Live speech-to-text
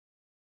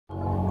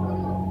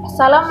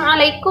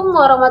Assalamualaikum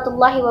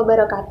warahmatullahi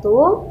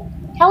wabarakatuh.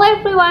 Hello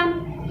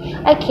everyone.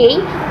 Okay,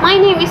 my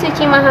name is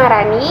Suci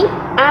Maharani.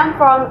 I'm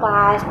from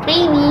class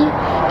 3B,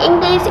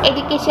 English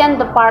Education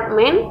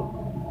Department.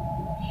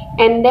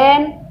 And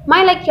then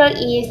my lecture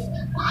is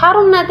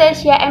Harun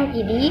Natasha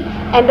MPD,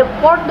 and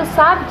for the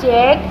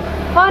subject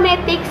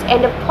phonetics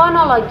and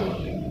phonology.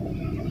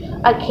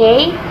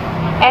 Okay,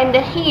 and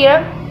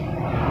here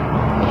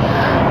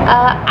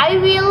I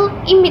will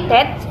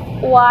imitate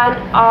one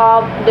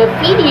of the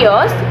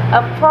videos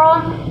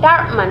from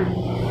Dhar.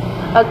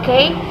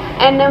 Okay,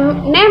 and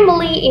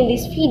namely in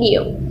this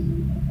video.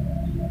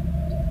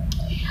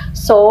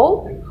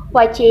 So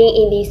watching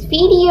in this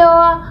video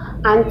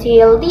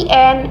until the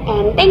end,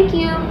 and thank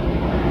you.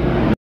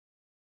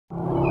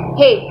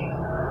 Hey,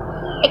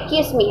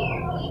 excuse me,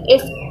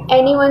 is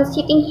anyone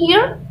sitting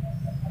here?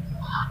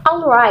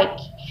 Alright,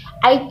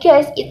 I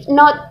guess it's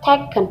not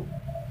taken.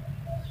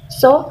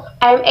 So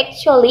I'm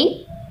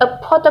actually a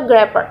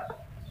photographer.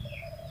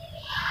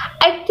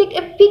 I take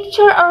a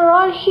picture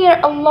around here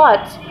a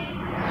lot,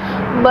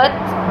 but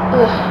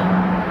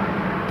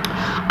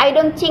I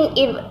don't think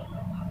I've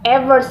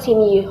ever seen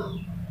you.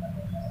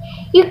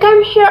 You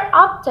come here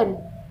often.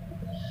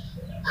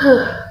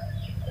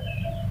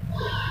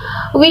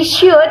 We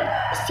should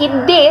see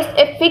this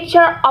a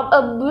picture of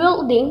a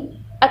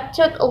building I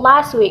took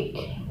last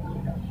week.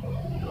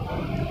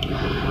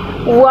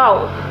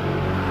 Wow,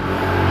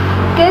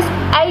 cause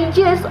I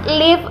just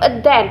live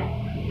then.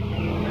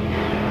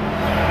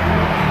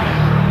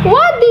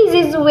 What this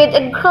is with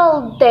a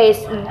girl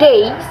these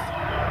days?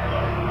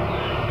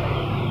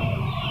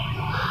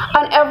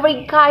 And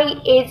every guy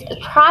is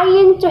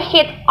trying to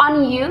hit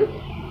on you?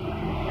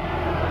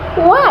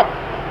 What?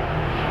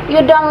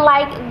 You don't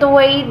like the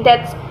way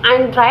that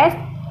I'm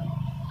dressed?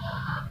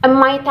 And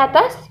my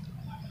tattoos?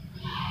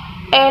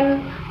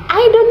 And I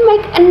don't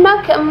make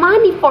enough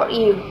money for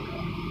you.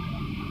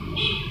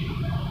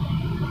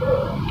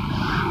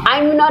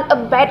 I'm not a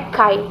bad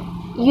guy,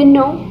 you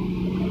know.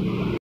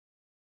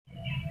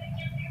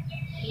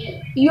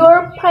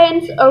 Your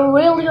friends are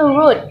really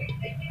rude.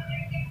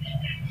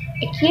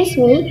 Excuse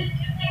me?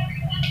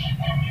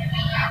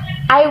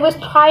 I was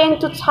trying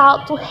to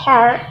talk to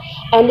her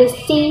and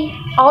she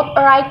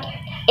outright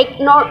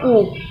ignored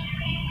me.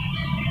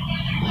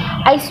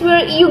 I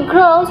swear you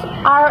girls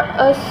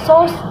are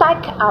so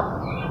stuck up.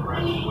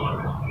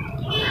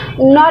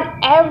 Not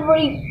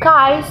every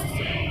guy's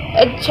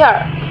a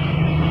jerk.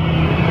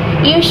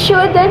 You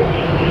shouldn't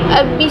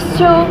be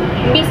so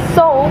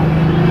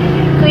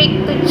quick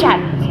to chat.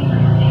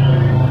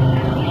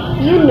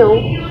 You know,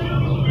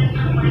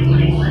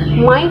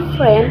 my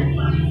friend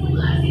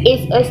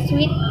is a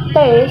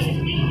sweetest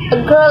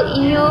girl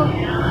you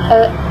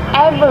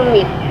ever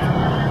meet.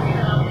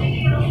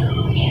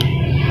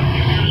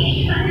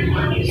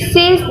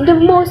 She's the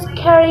most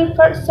caring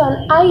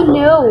person I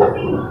know.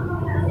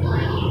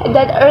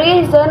 That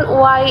reason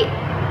why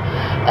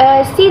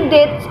she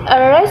did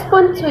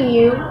respond to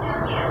you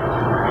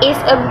is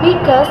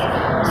because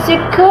she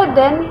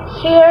couldn't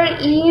hear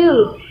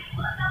you.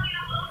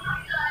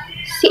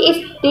 She is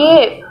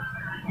deaf.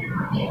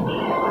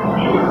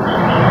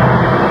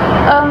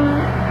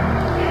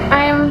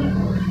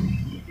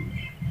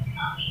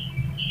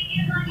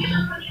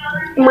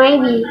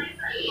 Maybe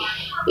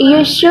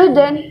you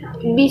shouldn't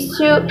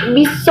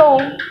be so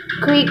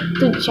quick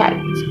to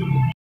judge.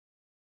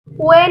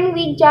 When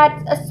we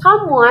judge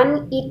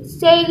someone, it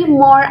says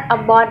more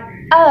about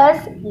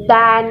us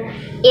than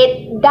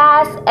it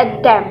does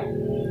them.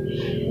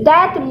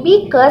 That's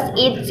because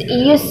it's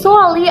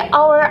usually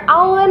our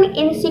own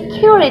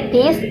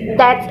insecurities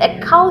that's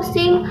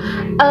causing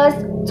us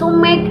to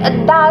make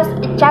those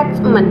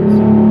judgments.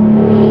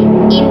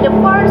 In the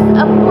first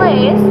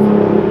place,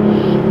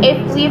 if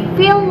we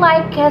feel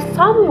like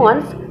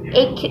someone's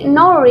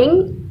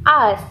ignoring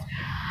us,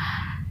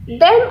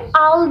 then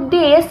all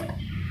this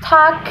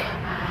talk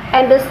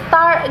and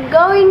start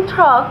going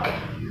through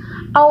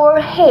our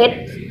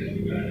heads,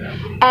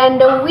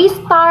 and we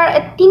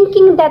start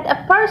thinking that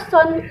a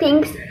person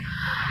thinks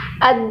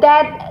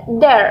that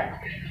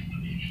they're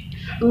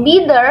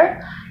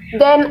better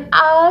than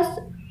us,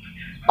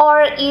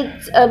 or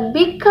it's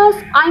because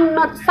I'm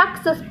not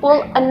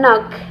successful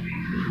enough,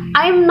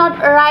 I'm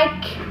not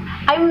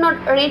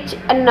rich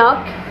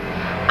enough,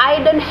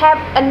 I don't have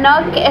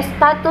enough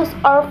status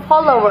or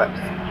followers,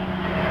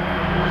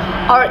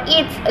 or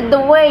it's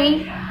the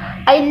way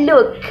I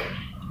look.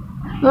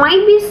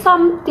 Might be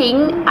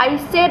something I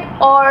said,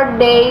 or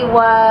the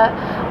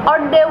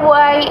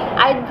way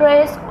I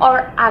dress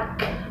or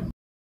act.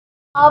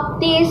 All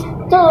these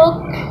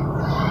thoughts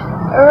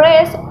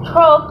race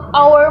through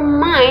our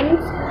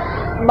minds,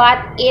 but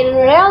in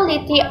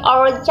reality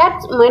our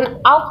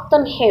judgment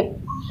often have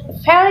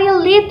very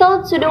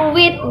little to do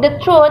with the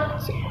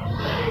truth.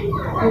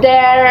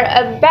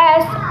 They're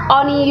based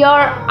on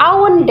your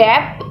own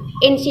depth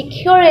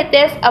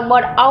insecurities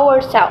about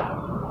ourselves,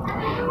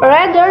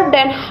 rather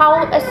than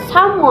how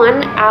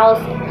someone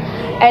else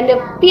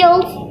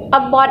feels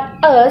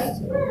about us.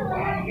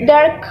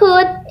 There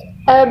could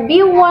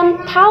be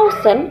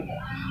 1,000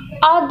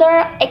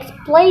 other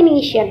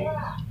explanation,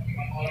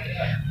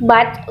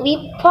 but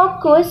we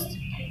focus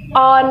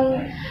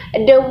on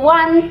the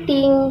one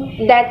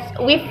thing that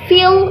we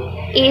feel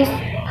is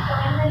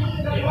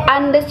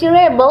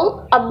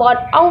undesirable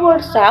about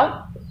ourselves.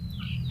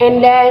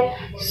 And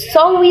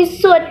so we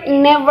should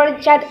never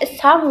judge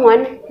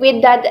someone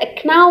without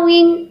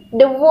knowing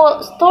the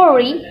whole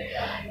story,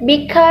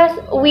 because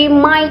we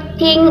might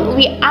think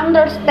we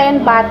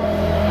understand but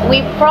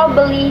we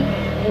probably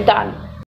don't.